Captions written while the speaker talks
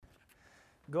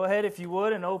Go ahead, if you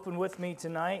would, and open with me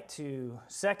tonight to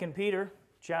 2 Peter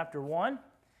chapter 1.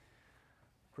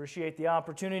 Appreciate the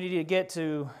opportunity to get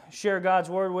to share God's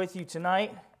Word with you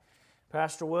tonight.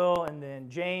 Pastor Will and then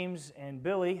James and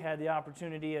Billy had the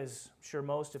opportunity, as I'm sure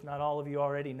most, if not all of you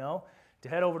already know, to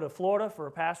head over to Florida for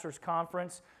a pastor's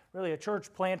conference, really a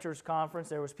church planters conference.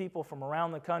 There was people from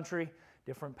around the country,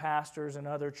 different pastors and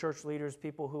other church leaders,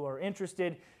 people who are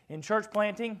interested in church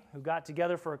planting, who got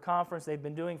together for a conference they've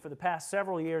been doing for the past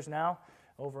several years now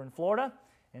over in Florida.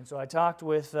 And so I talked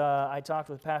with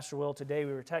Pastor Will today.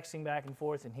 We were texting back and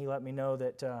forth, and he let me know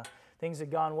that things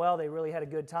had gone well. They really had a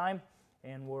good time,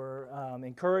 and were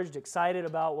encouraged, excited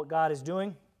about what God is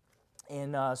doing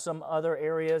in some other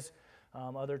areas,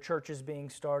 other churches being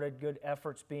started, good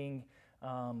efforts being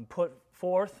put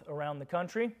forth around the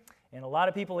country. And a lot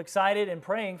of people excited and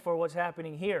praying for what's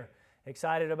happening here.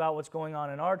 Excited about what's going on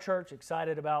in our church.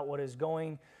 Excited about what is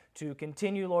going to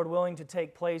continue, Lord willing, to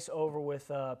take place over with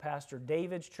Pastor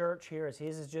David's church here as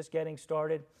his is just getting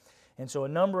started. And so a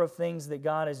number of things that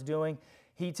God is doing.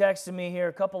 He texted me here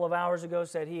a couple of hours ago,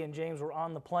 said he and James were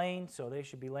on the plane, so they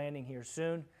should be landing here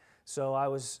soon. So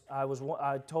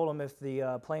I told him if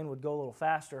the plane would go a little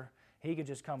faster, he could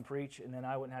just come preach, and then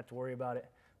I wouldn't have to worry about it.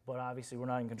 But obviously we're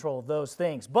not in control of those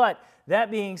things. But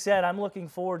that being said, I'm looking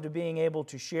forward to being able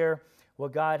to share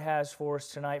what God has for us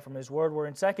tonight from His Word. We're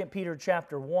in 2 Peter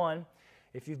chapter 1.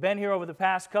 If you've been here over the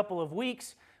past couple of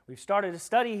weeks, we've started a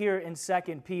study here in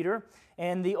 2 Peter.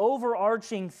 And the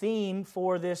overarching theme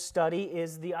for this study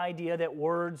is the idea that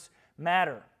words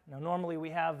matter. Now normally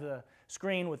we have the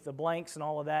screen with the blanks and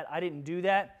all of that. I didn't do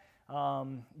that.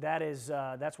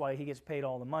 That's why he gets paid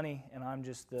all the money, and I'm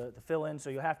just the fill-in, so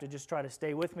you'll have to just try to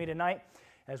stay with me tonight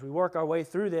as we work our way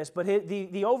through this. But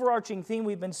the overarching theme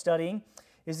we've been studying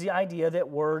is the idea that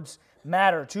words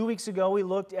matter. 2 weeks ago, we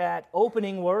looked at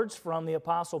opening words from the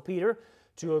Apostle Peter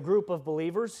to a group of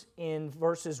believers in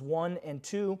verses 1 and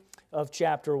 2 of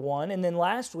chapter 1. And then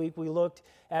last week, we looked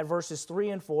at verses 3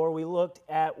 and 4. We looked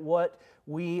at what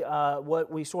we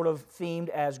sort of themed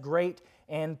as great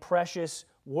and precious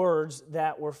words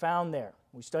that were found there.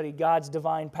 We studied God's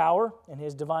divine power and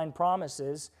His divine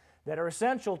promises that are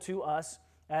essential to us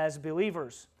as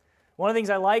believers. One of the things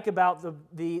I like about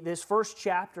this first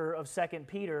chapter of 2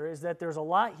 Peter is that there's a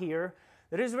lot here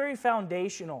that is very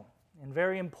foundational and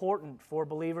very important for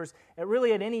believers at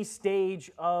any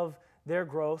stage of their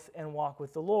growth and walk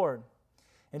with the Lord.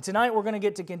 And tonight we're going to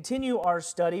get to continue our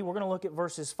study. We're going to look at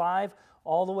verses 5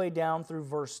 all the way down through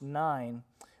verse 9.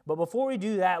 But before we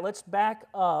do that, let's back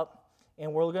up,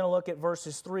 and we're going to look at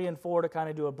verses 3 and 4 to kind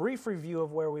of do a brief review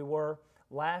of where we were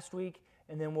last week,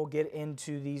 and then we'll get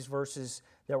into these verses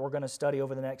that we're going to study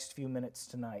over the next few minutes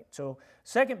tonight. So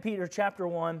 2 Peter chapter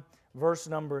 1, verse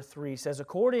number 3 says,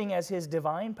 "According as His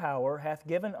divine power hath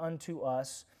given unto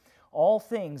us all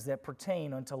things that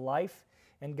pertain unto life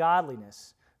and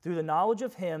godliness, through the knowledge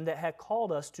of Him that hath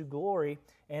called us to glory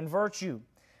and virtue,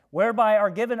 whereby are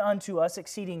given unto us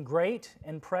exceeding great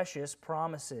and precious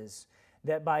promises,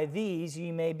 that by these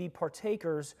ye may be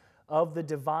partakers of the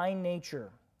divine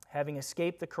nature, having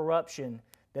escaped the corruption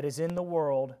that is in the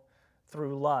world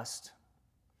through lust."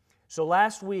 So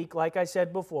last week, like I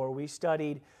said before, we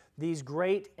studied these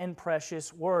great and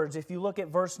precious words. If you look at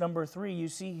verse number 3, you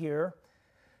see here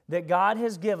that God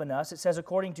has given us, it says,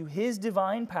 according to His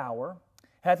divine power,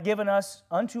 hath given us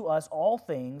unto us all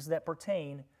things that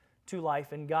pertain to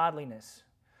life and godliness.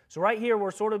 So right here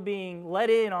we're sort of being let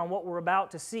in on what we're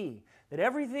about to see, that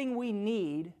everything we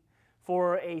need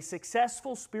for a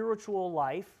successful spiritual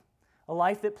life, a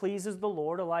life that pleases the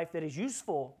Lord, a life that is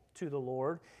useful to the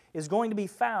Lord, is going to be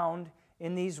found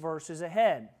in these verses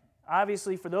ahead.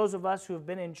 Obviously, for those of us who have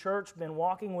been in church, been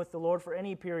walking with the Lord for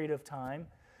any period of time,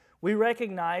 we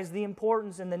recognize the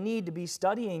importance and the need to be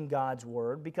studying God's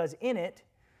Word, because in it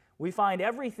we find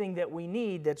everything that we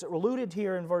need that's alluded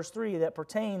here in verse 3 that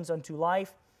pertains unto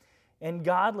life and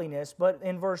godliness. But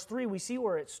in verse 3, we see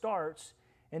where it starts,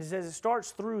 and it says it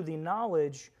starts through the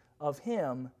knowledge of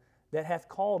Him that hath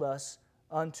called us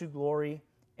unto glory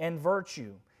and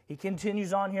virtue. He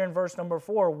continues on here in verse number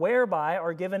 4, "Whereby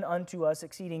are given unto us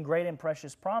exceeding great and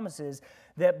precious promises,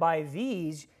 that by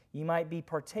these ye might be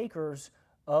partakers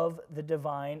of the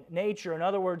divine nature." In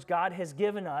other words, God has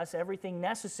given us everything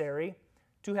necessary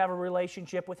to have a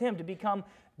relationship with Him, to become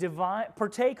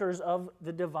partakers of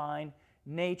the divine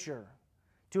nature,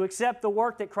 to accept the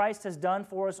work that Christ has done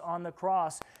for us on the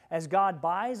cross. As God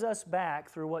buys us back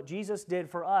through what Jesus did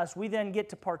for us, we then get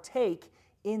to partake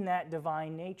in that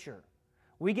divine nature.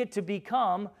 We get to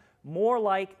become more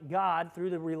like God through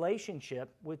the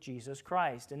relationship with Jesus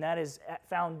Christ, and that is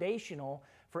foundational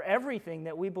for everything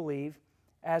that we believe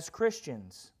as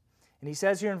Christians. And he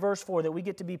says here in verse 4 that we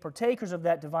get to be partakers of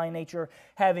that divine nature,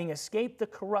 having escaped the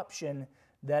corruption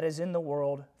that is in the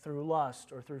world through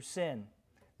lust or through sin.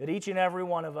 That each and every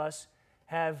one of us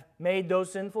have made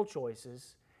those sinful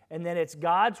choices, and then it's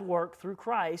God's work through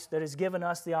Christ that has given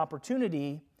us the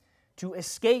opportunity to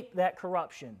escape that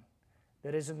corruption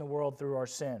that is in the world through our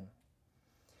sin.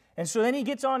 And so then he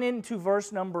gets on into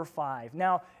verse number 5.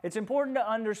 Now, it's important to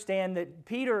understand that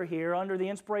Peter here, under the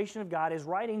inspiration of God, is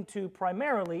writing to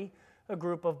primarily a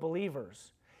group of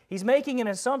believers. He's making an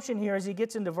assumption here as he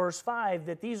gets into verse 5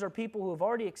 that these are people who have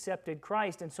already accepted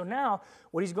Christ. And so now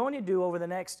what he's going to do over the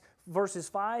next verses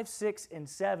 5, 6, and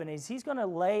 7 is he's going to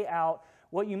lay out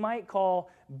what you might call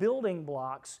building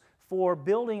blocks for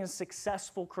building a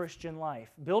successful Christian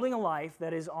life, building a life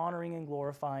that is honoring and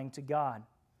glorifying to God.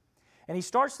 And he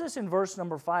starts this in verse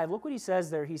number 5. Look what he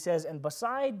says there. He says, "And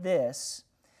beside this,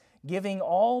 giving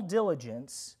all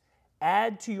diligence,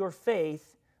 add to your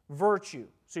faith virtue."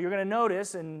 So you're going to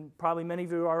notice, and probably many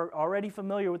of you are already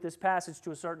familiar with this passage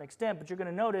to a certain extent, but you're going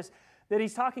to notice that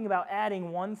he's talking about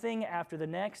adding one thing after the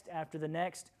next, after the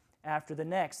next, after the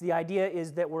next. The idea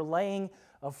is that we're laying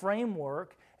a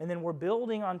framework, and then we're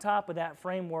building on top of that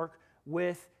framework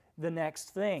with the next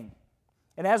thing.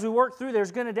 And as we work through,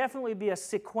 there's going to definitely be a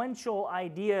sequential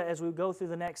idea as we go through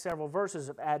the next several verses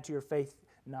of add to your faith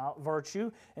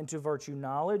virtue, and to virtue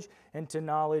knowledge, and to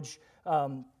knowledge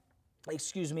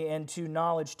and to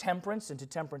knowledge temperance, and to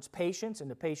temperance patience, and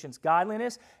to patience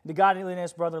godliness, and to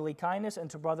godliness brotherly kindness, and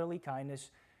to brotherly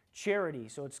kindness charity.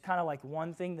 So it's kind of like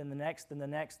one thing, then the next, then the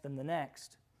next, then the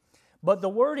next. But the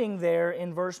wording there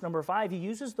in verse number 5, he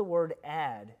uses the word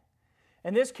add.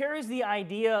 And this carries the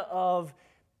idea of,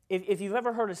 if you've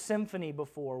ever heard a symphony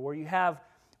before, where you have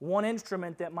one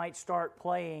instrument that might start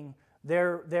playing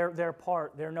their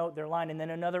part, their note, their line, and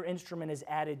then another instrument is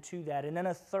added to that, and then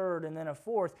a third, and then a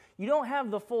fourth. You don't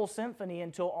have the full symphony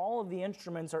until all of the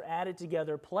instruments are added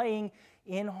together, playing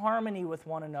in harmony with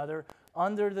one another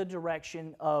under the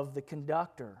direction of the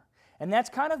conductor. And that's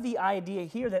kind of the idea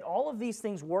here, that all of these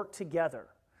things work together.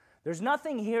 There's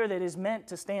nothing here that is meant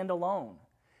to stand alone.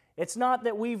 It's not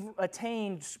that we've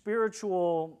attained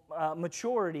spiritual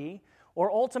maturity or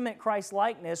ultimate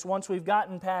Christ-likeness once we've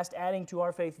gotten past adding to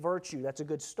our faith virtue. That's a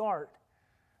good start,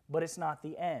 but it's not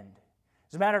the end.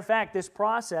 As a matter of fact, this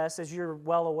process, as you're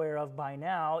well aware of by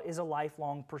now, is a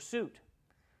lifelong pursuit.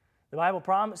 The Bible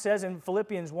says in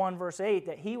Philippians 1, verse 8,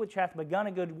 that he which hath begun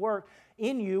a good work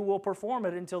in you will perform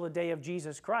it until the day of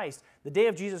Jesus Christ. The day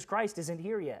of Jesus Christ isn't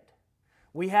here yet.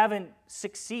 We haven't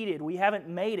succeeded. We haven't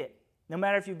made it. No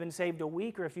matter if you've been saved a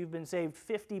week or if you've been saved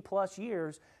 50 plus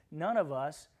years, none of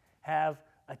us have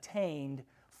attained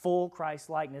full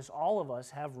Christ-likeness. All of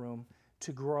us have room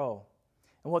to grow.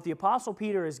 And what the Apostle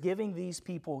Peter is giving these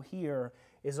people here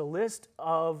is a list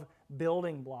of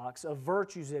building blocks, of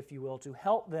virtues, if you will, to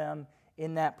help them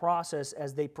in that process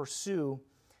as they pursue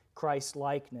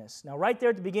Christ-likeness. Now, right there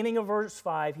at the beginning of verse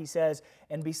 5, he says,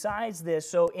 and besides this,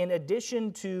 so in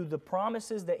addition to the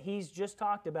promises that he's just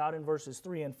talked about in verses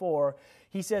 3 and 4,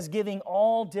 he says, giving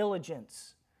all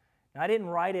diligence. Now, I didn't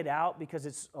write it out because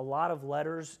it's a lot of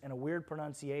letters and a weird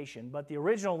pronunciation, but the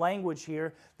original language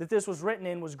here that this was written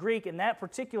in was Greek, and that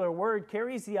particular word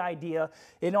carries the idea,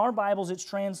 in our Bibles it's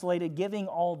translated giving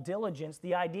all diligence.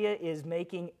 The idea is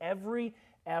making every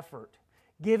effort,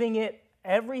 giving it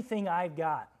everything I've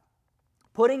got,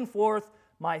 putting forth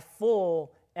my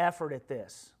full effort at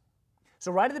this.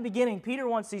 So right at the beginning, Peter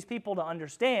wants these people to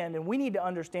understand, and we need to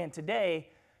understand today,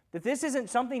 that this isn't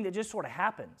something that just sort of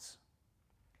happens.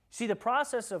 See, the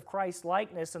process of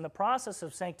Christ-likeness and the process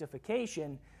of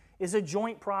sanctification is a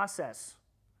joint process.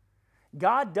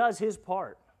 God does His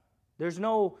part. There's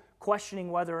no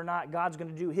questioning whether or not God's going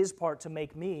to do His part to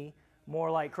make me more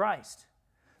like Christ.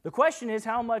 The question is,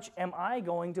 how much am I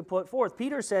going to put forth?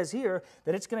 Peter says here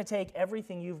that it's going to take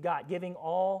everything you've got, giving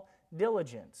all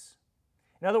diligence.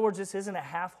 In other words, this isn't a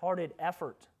half-hearted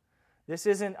effort. This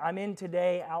isn't, I'm in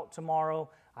today, out tomorrow.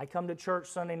 I come to church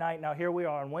Sunday night. Now here we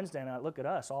are on Wednesday night. Look at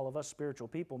us. All of us spiritual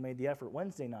people made the effort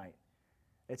Wednesday night.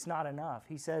 It's not enough.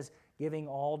 He says, giving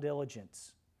all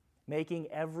diligence, making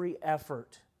every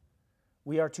effort.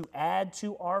 We are to add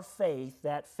to our faith,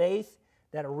 that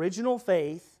original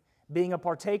faith, being a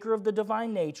partaker of the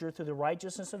divine nature through the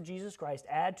righteousness of Jesus Christ,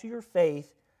 add to your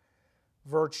faith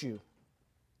virtue.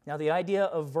 Now, the idea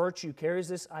of virtue carries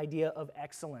this idea of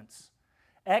excellence.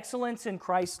 Excellence in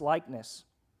Christ-likeness.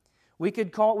 We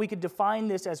could define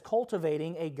this as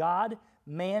cultivating a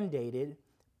God-mandated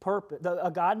purpose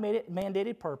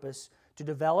to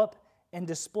develop and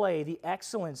display the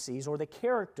excellencies or the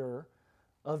character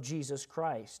of Jesus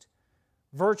Christ.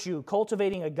 Virtue,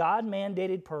 cultivating a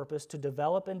God-mandated purpose to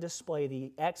develop and display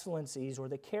the excellencies or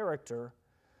the character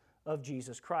of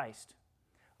Jesus Christ.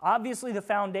 Obviously, the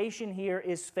foundation here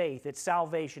is faith. It's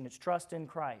salvation. It's trust in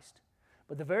Christ.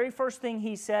 But the very first thing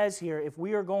he says here, if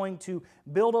we are going to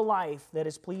build a life that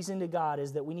is pleasing to God,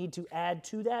 is that we need to add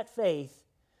to that faith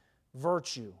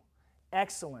virtue,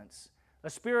 excellence, a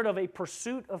spirit of a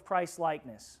pursuit of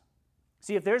Christ-likeness.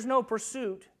 See, if there's no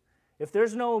pursuit, if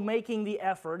there's no making the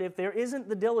effort, if there isn't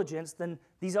the diligence, then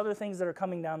these other things that are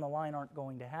coming down the line aren't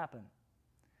going to happen.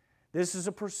 This is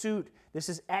a pursuit. This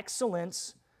is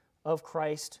excellence of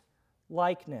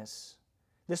Christ-likeness.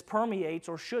 This permeates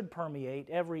or should permeate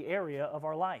every area of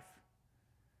our life.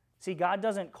 See, God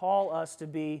doesn't call us to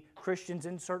be Christians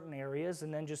in certain areas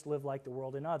and then just live like the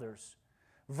world in others.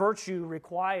 Virtue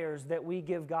requires that we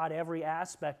give God every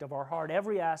aspect of our heart,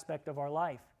 every aspect of our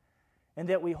life, and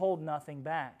that we hold nothing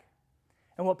back.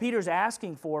 And what Peter's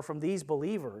asking for from these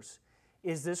believers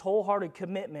is this wholehearted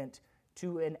commitment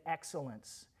to an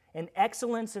excellence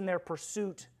in their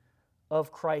pursuit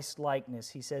of Christ-likeness.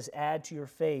 He says, add to your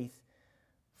faith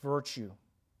virtue.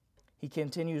 He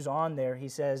continues on there, he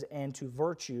says, and to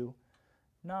virtue,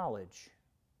 knowledge.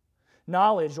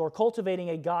 Knowledge, or cultivating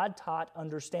a God-taught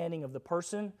understanding of the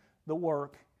person, the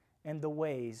work, and the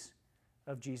ways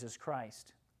of Jesus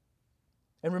Christ.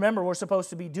 And remember, we're supposed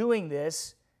to be doing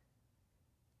this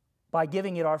by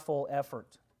giving it our full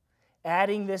effort,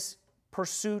 adding this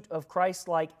pursuit of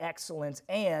Christ-like excellence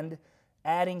and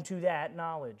adding to that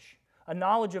knowledge, a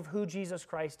knowledge of who Jesus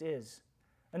Christ is,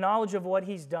 a knowledge of what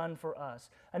He's done for us,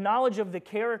 a knowledge of the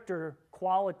character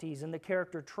qualities and the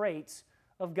character traits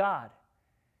of God.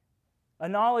 A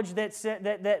knowledge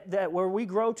that where we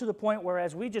grow to the point where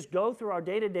as we just go through our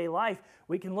day-to-day life,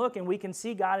 we can look and we can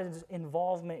see God's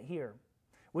involvement here.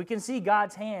 We can see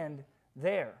God's hand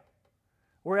there.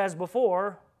 Whereas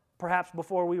before, perhaps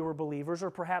before we were believers or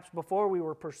perhaps before we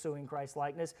were pursuing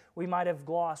Christ-likeness, we might have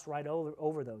glossed right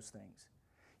over those things.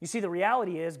 You see, the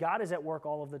reality is God is at work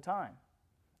all of the time.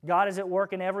 God is at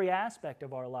work in every aspect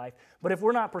of our life. But if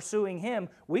we're not pursuing Him,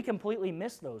 we completely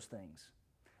miss those things.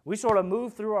 We sort of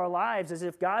move through our lives as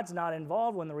if God's not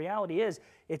involved, when the reality is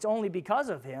it's only because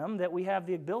of Him that we have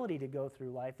the ability to go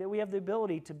through life, that we have the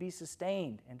ability to be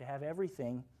sustained and to have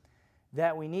everything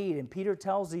that we need. And Peter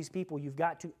tells these people, you've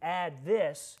got to add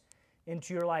this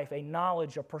into your life, a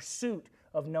knowledge, a pursuit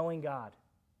of knowing God,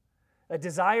 a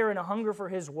desire and a hunger for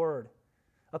His Word,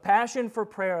 a passion for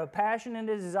prayer, a passion and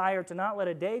a desire to not let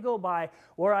a day go by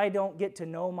where I don't get to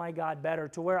know my God better,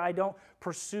 to where I don't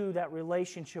pursue that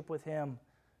relationship with Him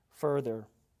further.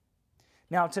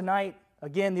 Now tonight,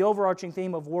 again, the overarching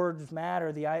theme of words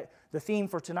matter. The theme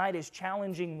for tonight is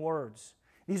challenging words.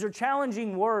 These are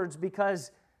challenging words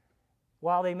because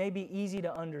while they may be easy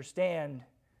to understand,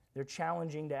 they're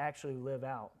challenging to actually live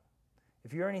out.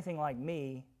 If you're anything like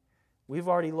me, we've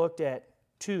already looked at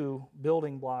 2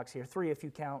 building blocks here, 3 if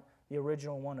you count the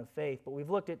original one of faith, but we've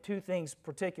looked at 2 things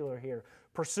particular here: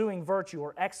 pursuing virtue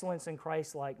or excellence in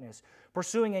Christ-likeness,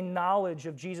 pursuing a knowledge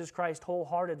of Jesus Christ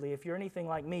wholeheartedly. If you're anything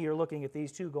like me, you're looking at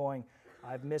these 2 going,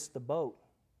 I've missed the boat.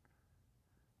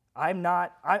 I'm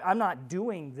not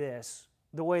doing this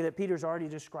the way that Peter's already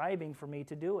describing for me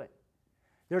to do it.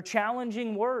 They're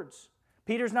challenging words.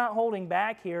 Peter's not holding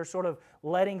back here, sort of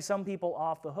letting some people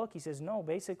off the hook. He says, no,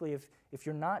 basically, if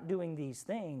you're not doing these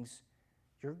things,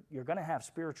 you're going to have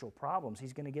spiritual problems.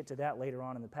 He's going to get to that later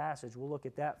on in the passage. We'll look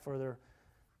at that further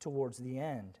towards the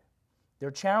end. They're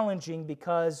challenging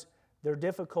because they're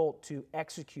difficult to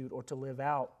execute or to live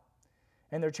out.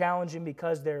 And they're challenging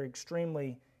because they're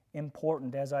extremely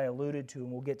important, as I alluded to,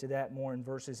 and we'll get to that more in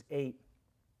verses 8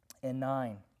 and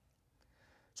 9.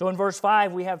 So in verse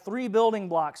 5, we have 3 building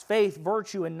blocks: faith,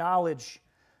 virtue, and knowledge.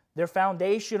 They're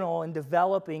foundational in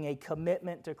developing a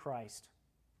commitment to Christ.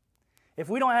 If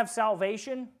we don't have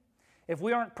salvation, if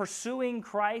we aren't pursuing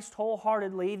Christ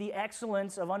wholeheartedly, the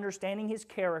excellence of understanding His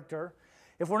character,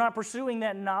 if we're not pursuing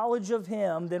that knowledge of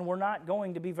Him, then we're not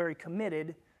going to be very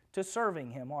committed to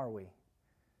serving Him, are we?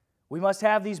 We must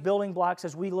have these building blocks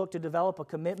as we look to develop a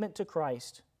commitment to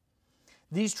Christ.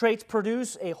 These traits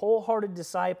produce a wholehearted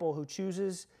disciple who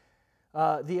chooses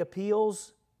the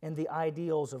appeals and the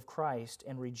ideals of Christ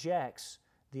and rejects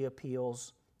the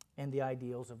appeals and the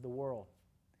ideals of the world.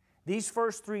 These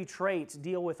first 3 traits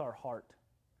deal with our heart.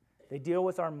 They deal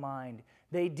with our mind.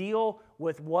 They deal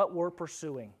with what we're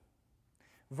pursuing: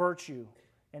 virtue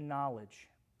and knowledge.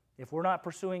 If we're not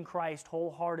pursuing Christ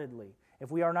wholeheartedly,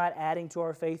 if we are not adding to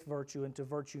our faith virtue and to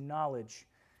virtue knowledge,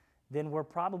 then we're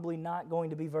probably not going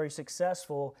to be very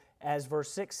successful, as verse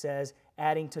 6 says,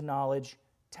 adding to knowledge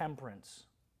temperance.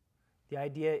 The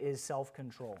idea is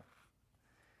self-control.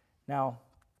 Now,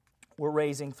 we're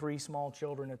raising 3 small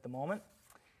children at the moment.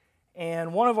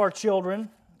 And one of our children,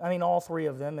 all 3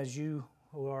 of them, as you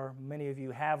many of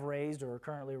you have raised or are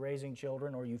currently raising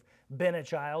children, or you've been a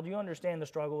child, you understand the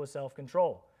struggle with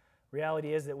self-control.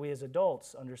 Reality is that we as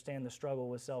adults understand the struggle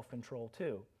with self-control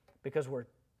too, because we're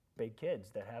big kids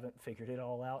that haven't figured it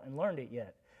all out and learned it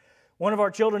yet. One of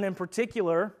our children in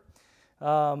particular,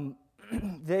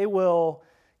 they will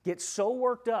get so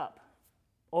worked up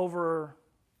over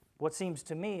what seems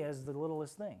to me as the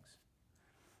littlest things.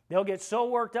 They'll get so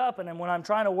worked up, and then when I'm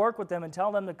trying to work with them and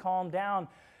tell them to calm down,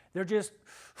 they're just,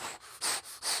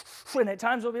 and at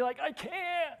times they'll be like, I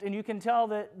can't. And you can tell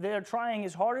that they're trying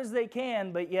as hard as they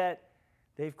can, but yet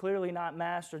they've clearly not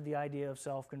mastered the idea of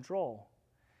self-control.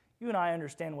 You and I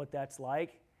understand what that's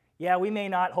like. Yeah, we may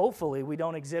not, hopefully, we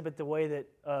don't exhibit the way that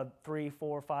a 3,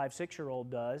 4, 5,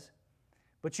 6-year-old does.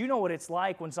 But you know what it's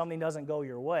like when something doesn't go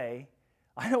your way.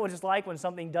 I know what it's like when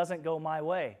something doesn't go my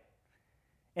way.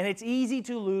 And it's easy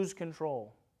to lose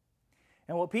control.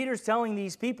 And what Peter's telling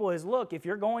these people is, look, if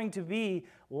you're going to be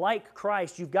like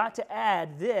Christ, you've got to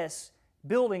add this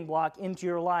building block into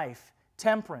your life: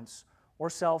 temperance or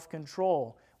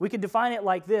self-control. We could define it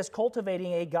like this: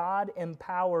 cultivating a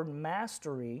God-empowered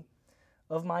mastery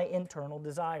of my internal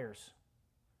desires.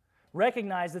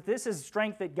 Recognize that this is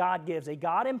strength that God gives, a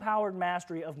God-empowered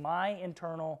mastery of my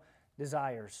internal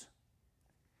desires.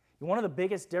 One of the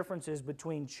biggest differences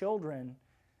between children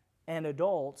and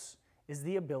adults is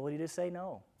the ability to say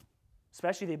no,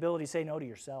 especially the ability to say no to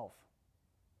yourself.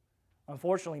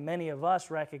 Unfortunately, many of us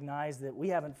recognize that we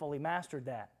haven't fully mastered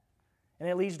that. And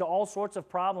it leads to all sorts of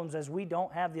problems as we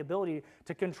don't have the ability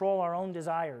to control our own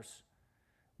desires.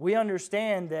 We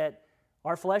understand that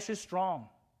our flesh is strong.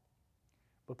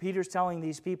 But Peter's telling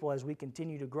these people, as we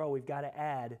continue to grow, we've got to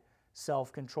add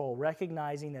self-control,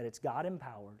 recognizing that it's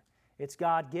God-empowered, it's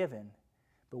God-given,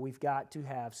 but we've got to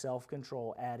have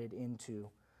self-control added into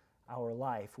our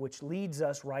life, which leads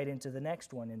us right into the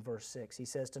next one in verse 6. He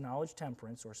says, to knowledge,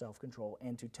 temperance, or self-control,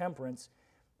 and to temperance,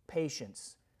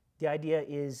 patience. The idea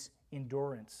is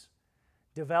endurance,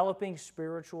 developing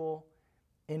spiritual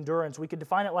endurance. We could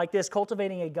define it like this: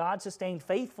 cultivating a God-sustained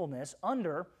faithfulness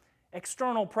under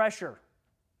external pressure.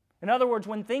 In other words,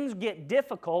 when things get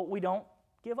difficult, we don't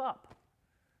give up.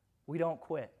 We don't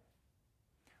quit.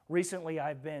 Recently,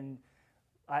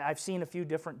 I've seen a few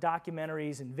different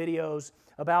documentaries and videos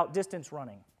about distance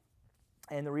running.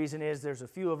 And the reason is there's a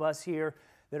few of us here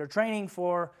that are training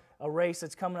for a race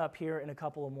that's coming up here in a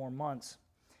couple of more months.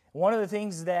 One of the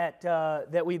things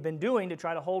that we've been doing to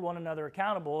try to hold one another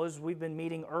accountable is we've been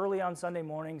meeting early on Sunday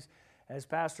mornings, as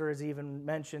Pastor has even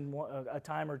mentioned a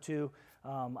time or two,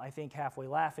 I think halfway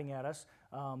laughing at us,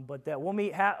 but that we'll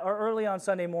meet early on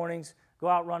Sunday mornings, go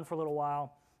out, run for a little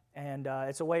while, and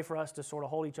it's a way for us to sort of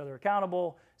hold each other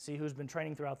accountable, see who's been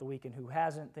training throughout the week and who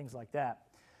hasn't, things like that.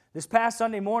 This past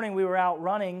Sunday morning, we were out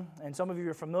running, and some of you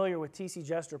are familiar with TC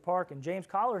Jester Park, and James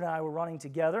Collard and I were running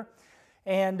together,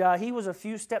 and he was a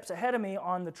few steps ahead of me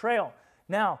on the trail.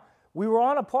 Now, we were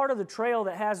on a part of the trail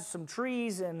that has some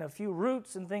trees and a few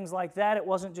roots and things like that. It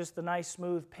wasn't just the nice,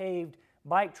 smooth, paved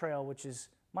bike trail, which is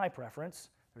my preference.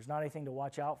 There's not anything to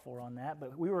watch out for on that,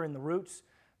 but we were in the roots,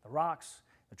 the rocks,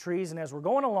 the trees, and as we're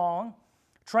going along,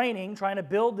 training, trying to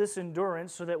build this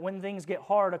endurance so that when things get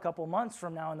hard a couple months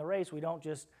from now in the race, we don't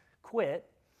just quit.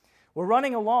 We're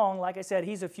running along. Like I said,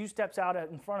 he's a few steps out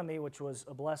in front of me, which was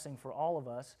a blessing for all of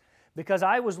us, because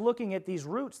I was looking at these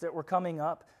roots that were coming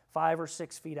up 5 or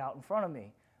 6 feet out in front of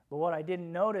me. But what I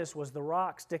didn't notice was the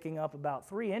rock sticking up about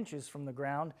 3 inches from the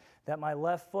ground that my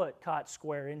left foot caught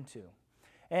square into.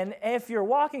 And if you're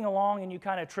walking along and you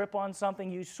kind of trip on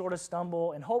something, you sort of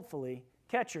stumble and hopefully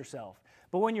catch yourself.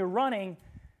 But when you're running,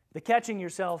 the catching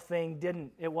yourself thing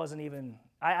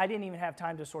I didn't even have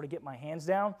time to sort of get my hands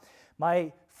down.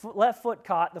 My left foot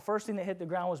caught. The first thing that hit the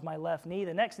ground was my left knee.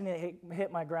 The next thing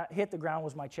that hit the ground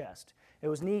was my chest. It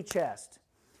was knee, chest.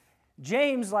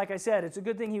 James, like I said, it's a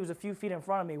good thing he was a few feet in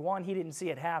front of me. One, he didn't see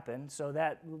it happen, so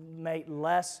that made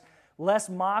less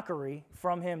mockery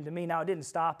from him to me. Now, it didn't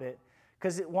stop it,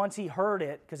 because once he heard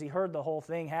it, because he heard the whole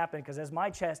thing happen, because as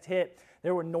my chest hit,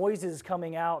 there were noises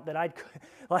coming out that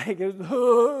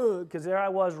because there I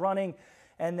was running,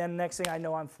 and then next thing I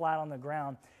know, I'm flat on the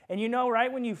ground. And you know,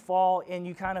 right when you fall and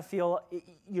you kind of feel,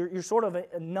 you're sort of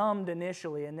numbed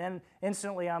initially, and then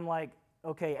instantly I'm like,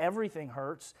 okay, everything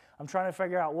hurts. I'm trying to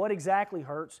figure out what exactly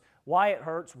hurts, why it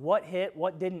hurts, what hit,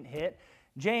 what didn't hit.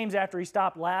 James, after he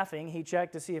stopped laughing, he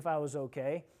checked to see if I was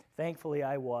okay. Thankfully,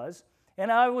 I was.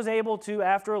 And I was able to,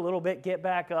 after a little bit, get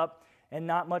back up and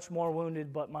not much more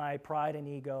wounded but my pride and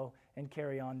ego and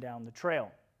carry on down the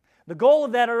trail. The goal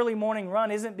of that early morning run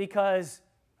isn't because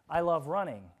I love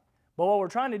running. But what we're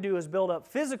trying to do is build up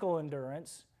physical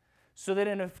endurance so that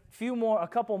in a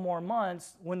couple more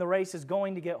months, when the race is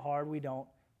going to get hard, we don't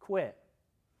quit.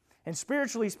 And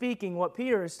spiritually speaking, what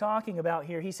Peter is talking about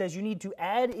here, he says you need to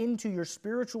add into your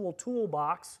spiritual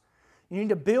toolbox, you need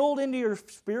to build into your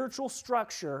spiritual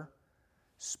structure,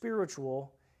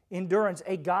 spiritual endurance,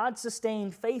 a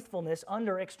God-sustained faithfulness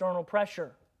under external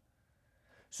pressure.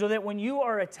 So that when you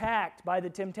are attacked by the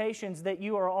temptations that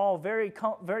you are all very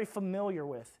familiar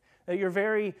with, that you're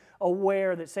very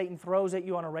aware that Satan throws at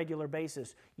you on a regular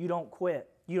basis, you don't quit,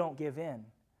 you don't give in.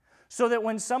 So that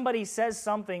when somebody says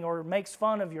something or makes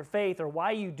fun of your faith or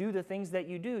why you do the things that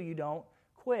you do, you don't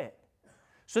quit.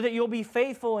 So that you'll be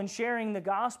faithful in sharing the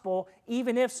gospel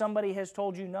even if somebody has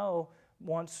told you no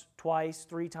once, twice,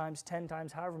 3 times, 10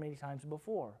 times, however many times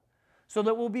before. So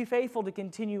that we'll be faithful to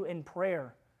continue in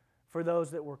prayer for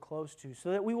those that we're close to,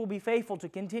 so that we will be faithful to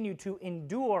continue to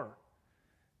endure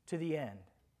to the end.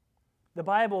 The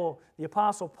Bible, the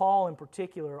Apostle Paul in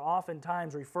particular,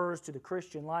 oftentimes refers to the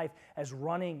Christian life as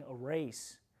running a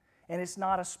race. And it's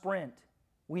not a sprint.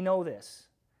 We know this.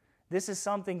 This is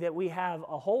something that we have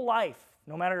a whole life,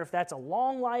 no matter if that's a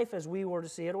long life as we were to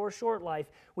see it or a short life,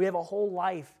 we have a whole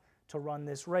life to run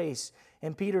this race.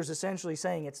 And Peter's essentially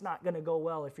saying it's not going to go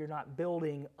well if you're not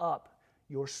building up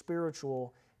your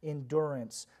spiritual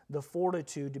endurance, the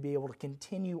fortitude to be able to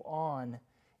continue on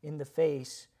in the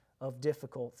face of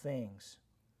difficult things.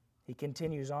 He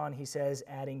continues on, he says,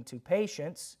 adding to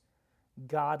patience,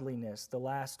 godliness, the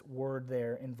last word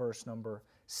there in verse number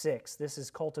 6. This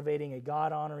is cultivating a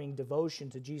God-honoring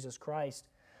devotion to Jesus Christ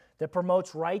that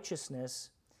promotes righteousness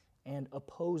and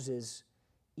opposes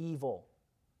evil.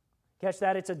 Catch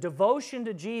that? It's a devotion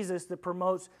to Jesus that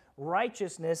promotes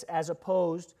righteousness as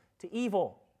opposed to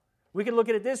evil. We can look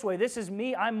at it this way. This is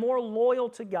me. I'm more loyal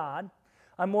to God.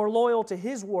 I'm more loyal to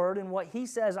His Word and what He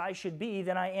says I should be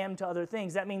than I am to other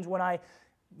things. That means when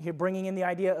you're bringing in the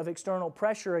idea of external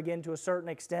pressure again to a certain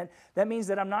extent, that means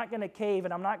that I'm not going to cave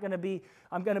and I'm going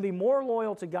to be more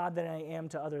loyal to God than I am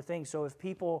to other things. So if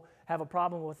people have a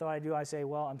problem with what I do, I say,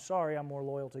 well, I'm sorry, I'm more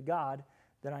loyal to God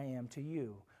than I am to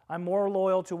you. I'm more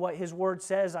loyal to what His Word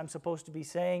says I'm supposed to be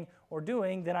saying or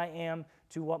doing than I am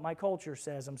to what my culture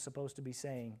says I'm supposed to be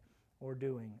saying or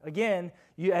doing. Again,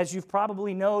 as you've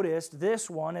probably noticed, this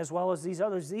one as well as these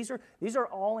others, these are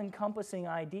all-encompassing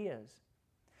ideas.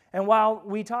 And while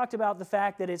we talked about the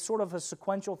fact that it's sort of a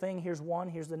sequential thing, here's one,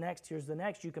 here's the next,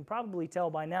 you can probably tell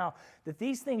by now that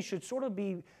these things should sort of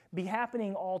be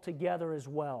happening all together as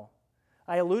well.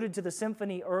 I alluded to the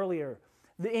symphony earlier.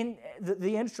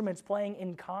 The instruments playing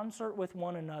in concert with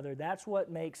one another, that's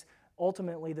what makes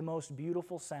ultimately the most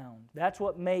beautiful sound. That's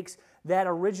what makes that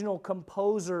original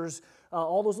composer's,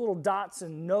 all those little dots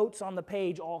and notes on the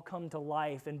page all come to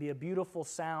life and be a beautiful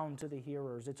sound to the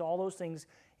hearers. It's all those things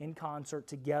in concert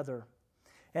together.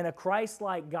 And a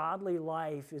Christ-like, godly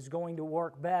life is going to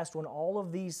work best when all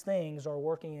of these things are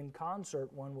working in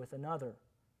concert one with another.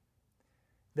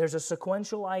 There's a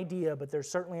sequential idea, but there's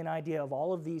certainly an idea of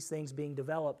all of these things being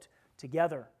developed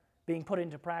together, being put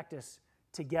into practice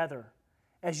together.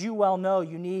 As you well know,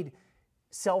 you need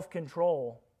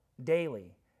self-control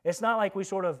daily. It's not like we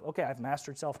sort of, okay, I've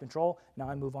mastered self-control, now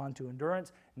I move on to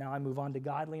endurance, now I move on to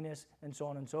godliness, and so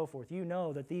on and so forth. You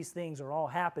know that these things are all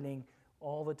happening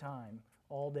all the time,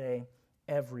 all day,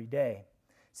 every day.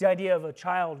 It's the idea of a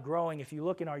child growing. If you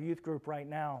look in our youth group right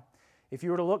now, if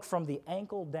you were to look from the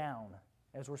ankle down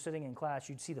as we're sitting in class,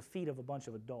 you'd see the feet of a bunch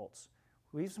of adults.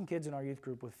 We have some kids in our youth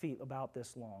group with feet about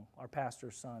this long, our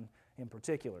pastor's son in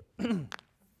particular.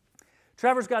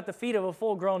 Trevor's got the feet of a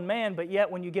full-grown man, but yet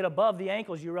when you get above the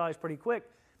ankles, you realize pretty quick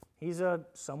he's a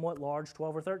somewhat large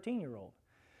 12 or 13-year-old.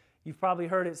 You've probably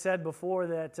heard it said before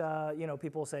that,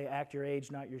 people say act your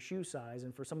age, not your shoe size.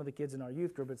 And for some of the kids in our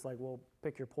youth group, it's like, well,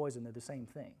 pick your poison. They're the same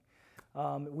thing.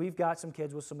 We've got some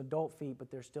kids with some adult feet, but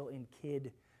they're still in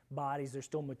kid bodies. They're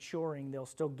still maturing. They'll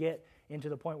still get into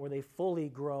the point where they fully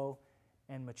grow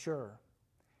and mature.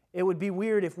 It would be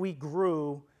weird if we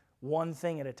grew one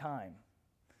thing at a time.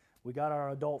 We got our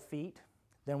adult feet,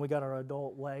 then we got our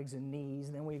adult legs and knees,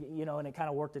 and then and it kind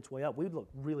of worked its way up. We'd look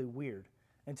really weird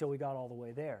until we got all the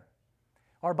way there.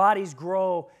 Our bodies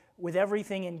grow with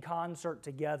everything in concert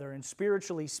together, and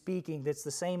spiritually speaking, that's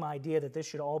the same idea that this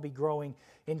should all be growing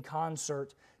in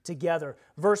concert together.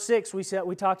 Verse 6,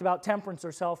 we talked about temperance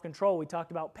or self-control. We talked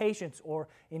about patience or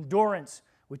endurance.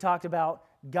 We talked about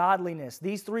godliness.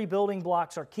 These 3 building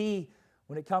blocks are key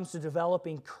when it comes to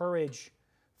developing courage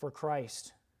for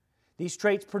Christ. These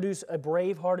traits produce a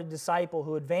brave-hearted disciple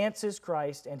who advances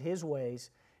Christ and His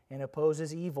ways and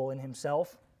opposes evil in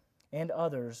himself and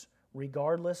others,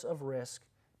 regardless of risk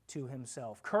to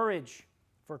himself. Courage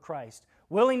for Christ.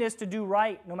 Willingness to do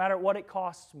right no matter what it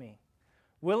costs me.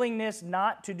 Willingness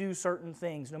not to do certain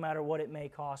things no matter what it may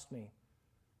cost me.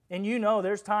 And you know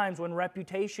there's times when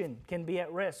reputation can be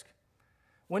at risk,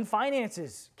 when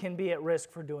finances can be at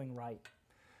risk for doing right,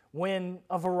 when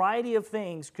a variety of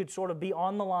things could sort of be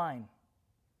on the line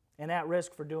and at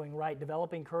risk for doing right.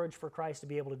 Developing courage for Christ to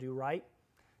be able to do right,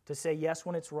 to say yes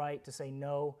when it's right, to say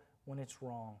no when it's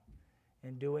wrong,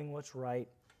 and doing what's right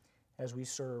as we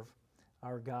serve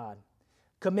our God.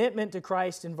 Commitment to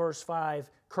Christ in verse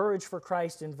 5, courage for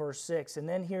Christ in verse 6, and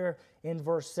then here in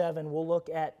verse 7 we'll look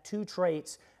at two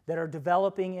traits that are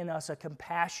developing in us a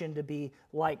compassion to be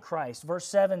like Christ. Verse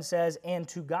 7 says, and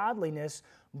to godliness,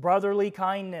 brotherly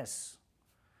kindness.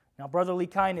 Now, brotherly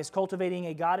kindness, cultivating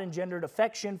a God-engendered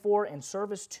affection for and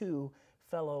service to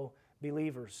fellow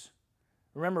believers.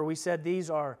 Remember, we said these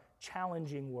are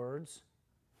challenging words.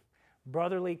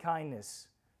 Brotherly kindness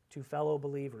to fellow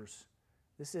believers.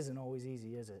 This isn't always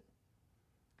easy, is it?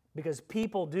 Because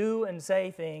people do and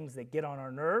say things that get on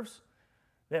our nerves,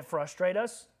 that frustrate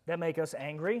us, that make us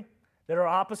angry, that are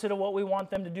opposite of what we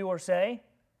want them to do or say.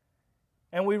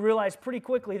 And we realize pretty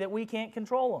quickly that we can't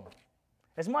control them,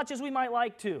 as much as we might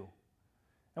like to.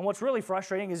 And what's really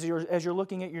frustrating is as you're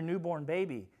looking at your newborn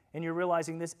baby and you're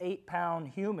realizing this 8-pound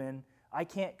human, I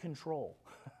can't control.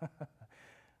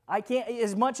 I can't,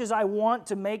 as much as I want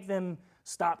to make them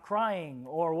stop crying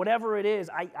or whatever it is,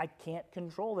 I can't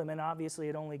control them. And obviously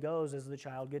it only goes as the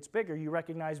child gets bigger. You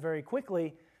recognize very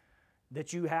quickly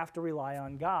that you have to rely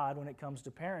on God when it comes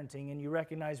to parenting, and you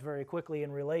recognize very quickly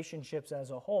in relationships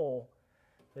as a whole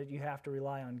that you have to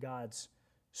rely on God's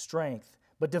strength.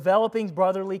 But developing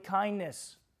brotherly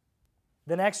kindness.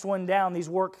 The next one down, these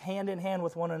work hand in hand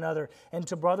with one another. And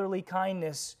to brotherly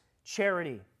kindness,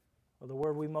 charity, or the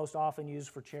word we most often use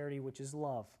for charity, which is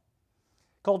love.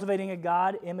 Cultivating a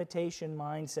God-imitation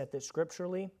mindset that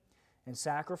scripturally and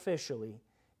sacrificially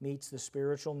meets the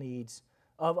spiritual needs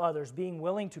of others, being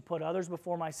willing to put others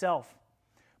before myself.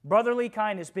 Brotherly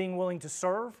kindness, being willing to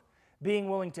serve, being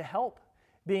willing to help,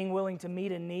 being willing to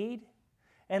meet a need.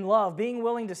 And love, being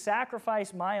willing to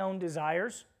sacrifice my own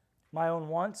desires, my own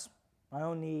wants, my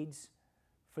own needs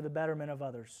for the betterment of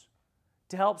others.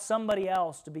 To help somebody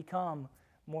else to become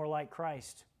more like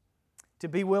Christ. To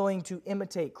be willing to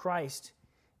imitate Christ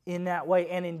in that way.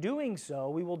 And in doing so,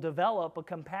 we will develop a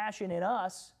compassion in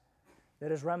us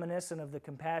that is reminiscent of the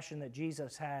compassion that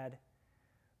Jesus had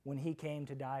when He came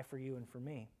to die for you and for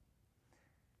me.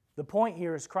 The point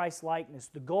here is Christ's likeness.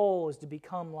 The goal is to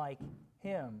become like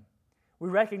Him. We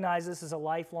recognize this as a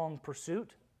lifelong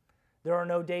pursuit. There are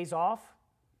no days off.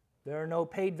 There are no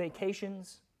paid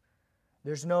vacations.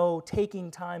 There's no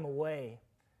taking time away.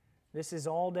 This is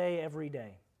all day, every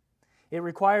day. It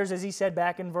requires, as He said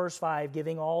back in verse 5,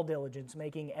 giving all diligence,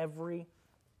 making every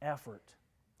effort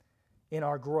in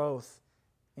our growth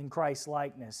in Christ's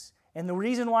likeness. And the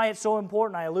reason why it's so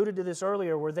important, I alluded to this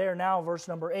earlier, we're there now, verse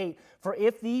number 8. For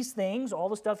if these things, all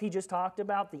the stuff he just talked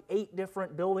about, the 8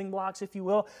 different building blocks, if you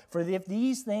will, for if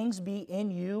these things be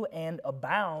in you and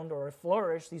abound or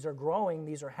flourish, these are growing,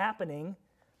 these are happening,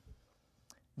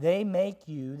 they make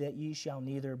you that ye shall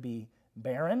neither be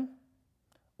barren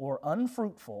or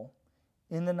unfruitful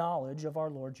in the knowledge of our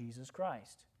Lord Jesus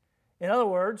Christ. In other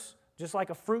words, just like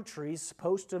a fruit tree is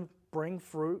supposed to bring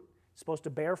fruit, supposed to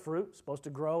bear fruit, supposed to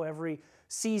grow every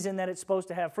season that it's supposed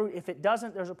to have fruit. If it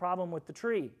doesn't, there's a problem with the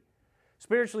tree.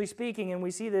 Spiritually speaking, and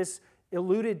we see this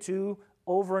alluded to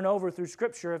over and over through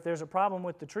Scripture, if there's a problem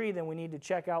with the tree, then we need to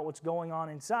check out what's going on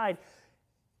inside.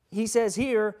 He says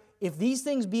here, if these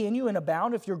things be in you and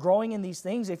abound, if you're growing in these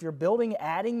things, if you're building,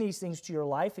 adding these things to your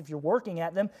life, if you're working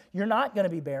at them, you're not going to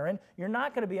be barren, you're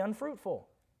not going to be unfruitful.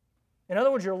 In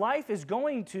other words, your life is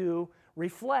going to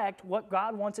reflect what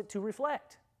God wants it to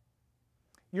reflect.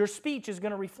 Your speech is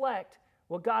going to reflect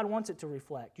what God wants it to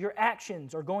reflect. Your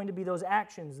actions are going to be those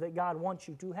actions that God wants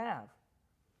you to have.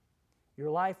 Your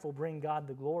life will bring God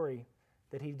the glory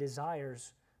that He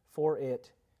desires for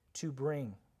it to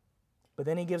bring. But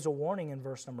then He gives a warning in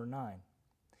verse number 9.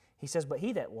 He says, but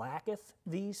he that lacketh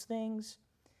these things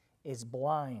is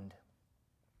blind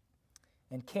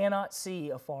and cannot see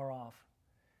afar off.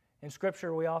 In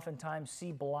Scripture, we oftentimes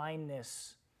see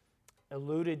blindness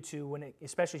alluded to,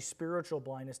 especially spiritual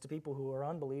blindness, to people who are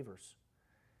unbelievers.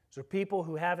 So people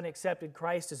who haven't accepted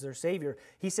Christ as their Savior.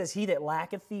 He says, he that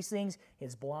lacketh these things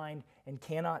is blind and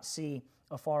cannot see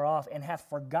afar off, and hath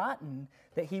forgotten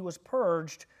that he was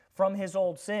purged from his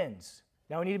old sins.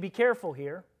 Now we need to be careful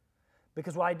here,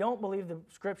 because what I don't believe the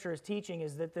Scripture is teaching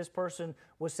is that this person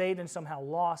was saved and somehow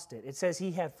lost it. It says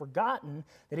he had forgotten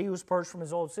that he was purged from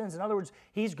his old sins. In other words,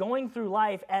 he's going through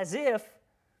life as if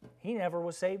he never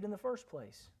was saved in the first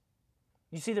place.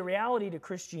 You see, the reality to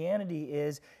Christianity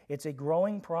is it's a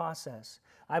growing process.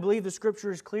 I believe the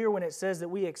Scripture is clear when it says that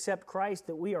we accept Christ,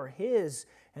 that we are His,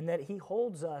 and that He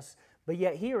holds us. But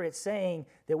yet here it's saying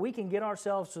that we can get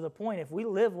ourselves to the point, if we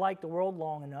live like the world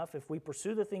long enough, if we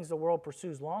pursue the things the world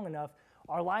pursues long enough,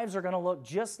 our lives are going to look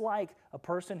just like a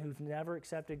person who's never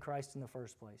accepted Christ in the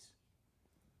first place.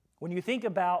 When you think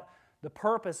about the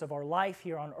purpose of our life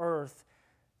here on earth,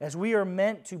 as we are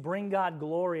meant to bring God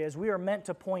glory, as we are meant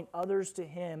to point others to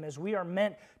Him, as we are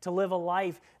meant to live a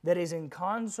life that is in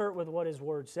concert with what His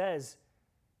Word says,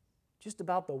 just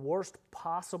about the worst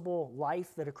possible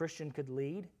life that a Christian could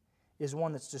lead is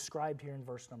one that's described here in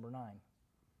verse number 9.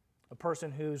 A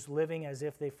person who's living as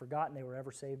if they've forgotten they were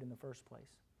ever saved in the first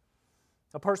place.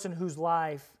 A person whose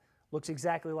life looks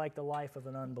exactly like the life of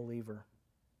an unbeliever.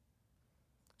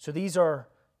 So these are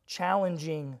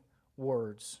challenging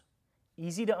words.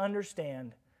 Easy to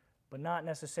understand, but not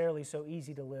necessarily so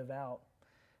easy to live out.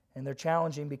 And they're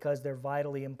challenging because they're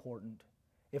vitally important.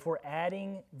 If we're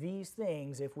adding these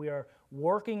things, if we are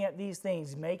working at these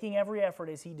things, making every effort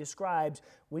as He describes,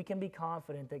 we can be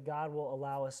confident that God will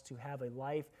allow us to have a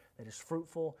life that is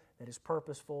fruitful, that is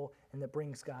purposeful, and that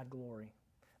brings God glory.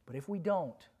 But if we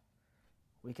don't,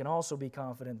 we can also be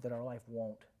confident that our life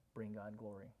won't bring God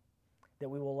glory, that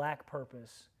we will lack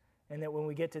purpose, and that when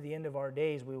we get to the end of our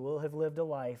days, we will have lived a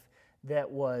life that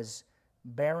was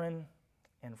barren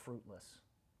and fruitless.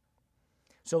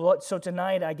 So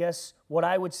tonight, I guess what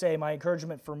I would say, my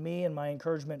encouragement for me and my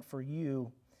encouragement for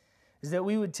you, is that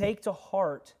we would take to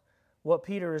heart what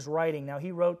Peter is writing. Now,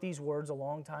 he wrote these words a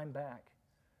long time back,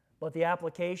 but the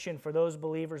application for those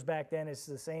believers back then is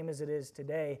the same as it is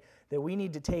today, that we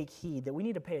need to take heed, that we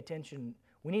need to pay attention.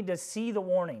 We need to see the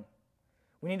warning.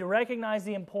 We need to recognize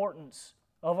the importance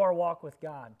of our walk with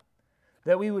God.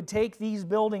 That we would take these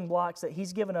building blocks that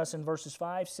He's given us in verses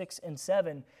 5, 6, and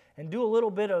 7 and do a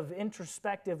little bit of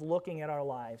introspective looking at our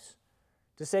lives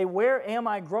to say, where am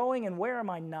I growing and where am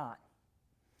I not?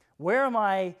 Where am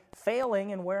I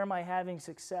failing and where am I having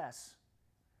success?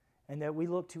 And that we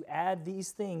look to add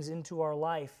these things into our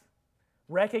life,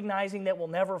 recognizing that we'll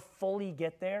never fully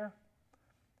get there,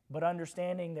 but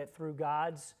understanding that through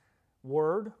God's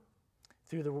Word,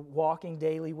 through the walking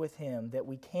daily with Him, that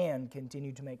we can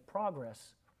continue to make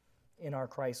progress in our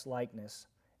Christ-likeness.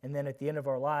 And then at the end of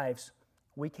our lives,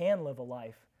 we can live a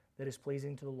life that is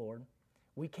pleasing to the Lord.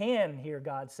 We can hear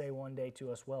God say one day to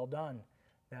us, "Well done,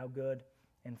 thou good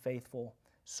and faithful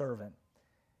servant."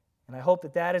 And I hope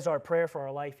that that is our prayer for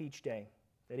our life each day,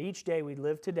 that each day we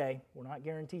live today. We're not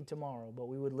guaranteed tomorrow, but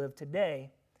we would live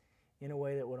today in a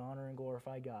way that would honor and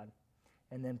glorify God,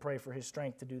 and then pray for His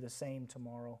strength to do the same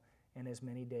tomorrow and as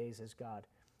many days as God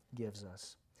gives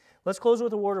us. Let's close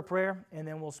with a word of prayer, and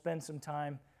then we'll spend some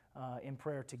time in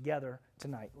prayer together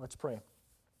tonight. Let's pray.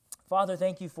 Father,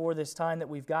 thank You for this time that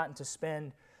we've gotten to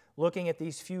spend looking at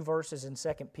these few verses in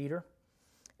 2 Peter.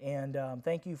 And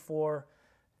thank You for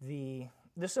the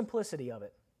simplicity of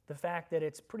it, the fact that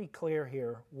it's pretty clear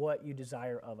here what You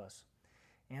desire of us.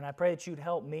 And I pray that You'd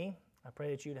help me. I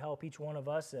pray that You'd help each one of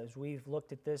us as we've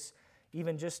looked at this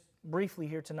even just briefly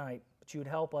here tonight, that You would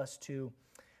help us to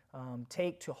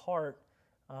take to heart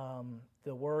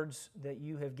the words that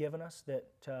You have given us,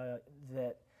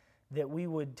 that we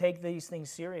would take these things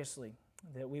seriously,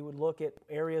 that we would look at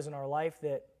areas in our life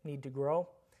that need to grow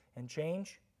and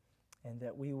change, and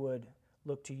that we would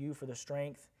look to You for the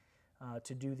strength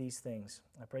to do these things.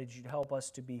 I pray that You'd help us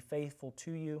to be faithful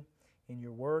to You in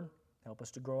Your Word, help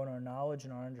us to grow in our knowledge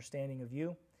and our understanding of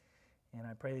You, and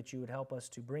I pray that You would help us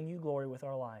to bring You glory with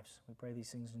our lives. We pray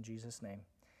these things in Jesus' name.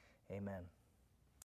 Amen.